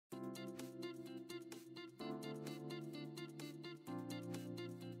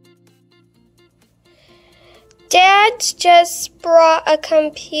Dad just brought a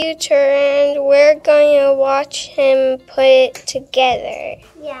computer and we're going to watch him put it together.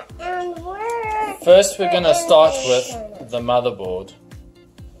 Yeah, and First we're going to start with the motherboard.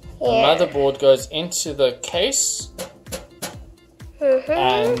 The motherboard goes into the case,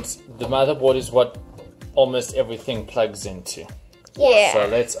 and the motherboard is what almost everything plugs into. Yeah. So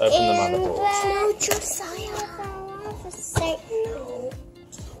let's open the motherboard. No, Josiah, I want to say no.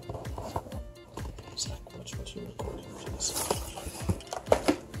 What you recording, please?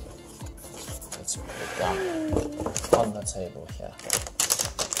 Let's put it down on the table here.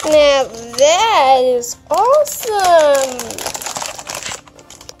 Now that is awesome.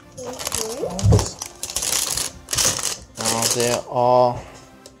 Now there are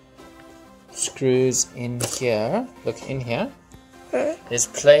screws in here. Look in here. There's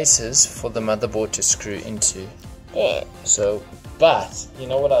places for the motherboard to screw into. Yeah. So, but you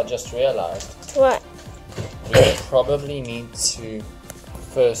know what I just realized? What? We probably need to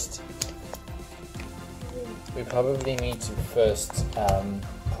first.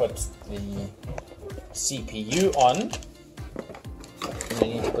 Put the CPU on. We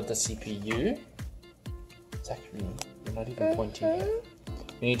need to put the CPU. It's actually, you're not even pointing here.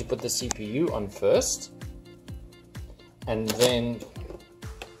 We need to put the CPU on first, and then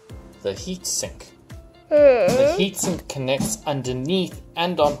the heatsink. The heatsink connects underneath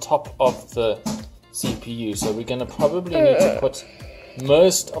and on top of the CPU. So we're going to probably need to put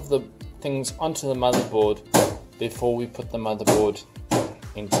most of the things onto the motherboard before we put the motherboard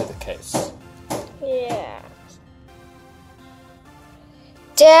into the case. Yeah.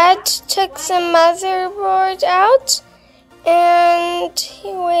 Dad took the motherboard out and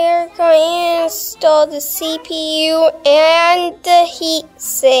we're going to install the CPU and the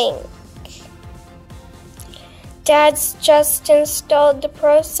heatsink. Dad's just installed the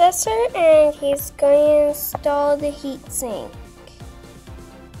processor and he's going to install the heatsink.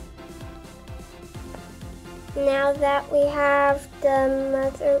 Now that we have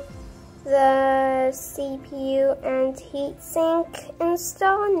the CPU and heatsink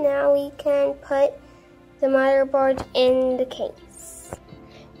installed, now we can put the motherboard in the case.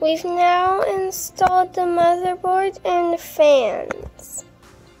 We've now installed the motherboard and the fans.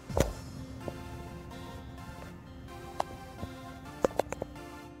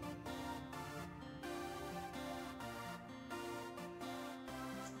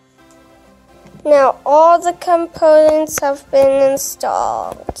 Now all the components have been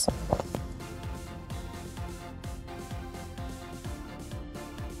installed.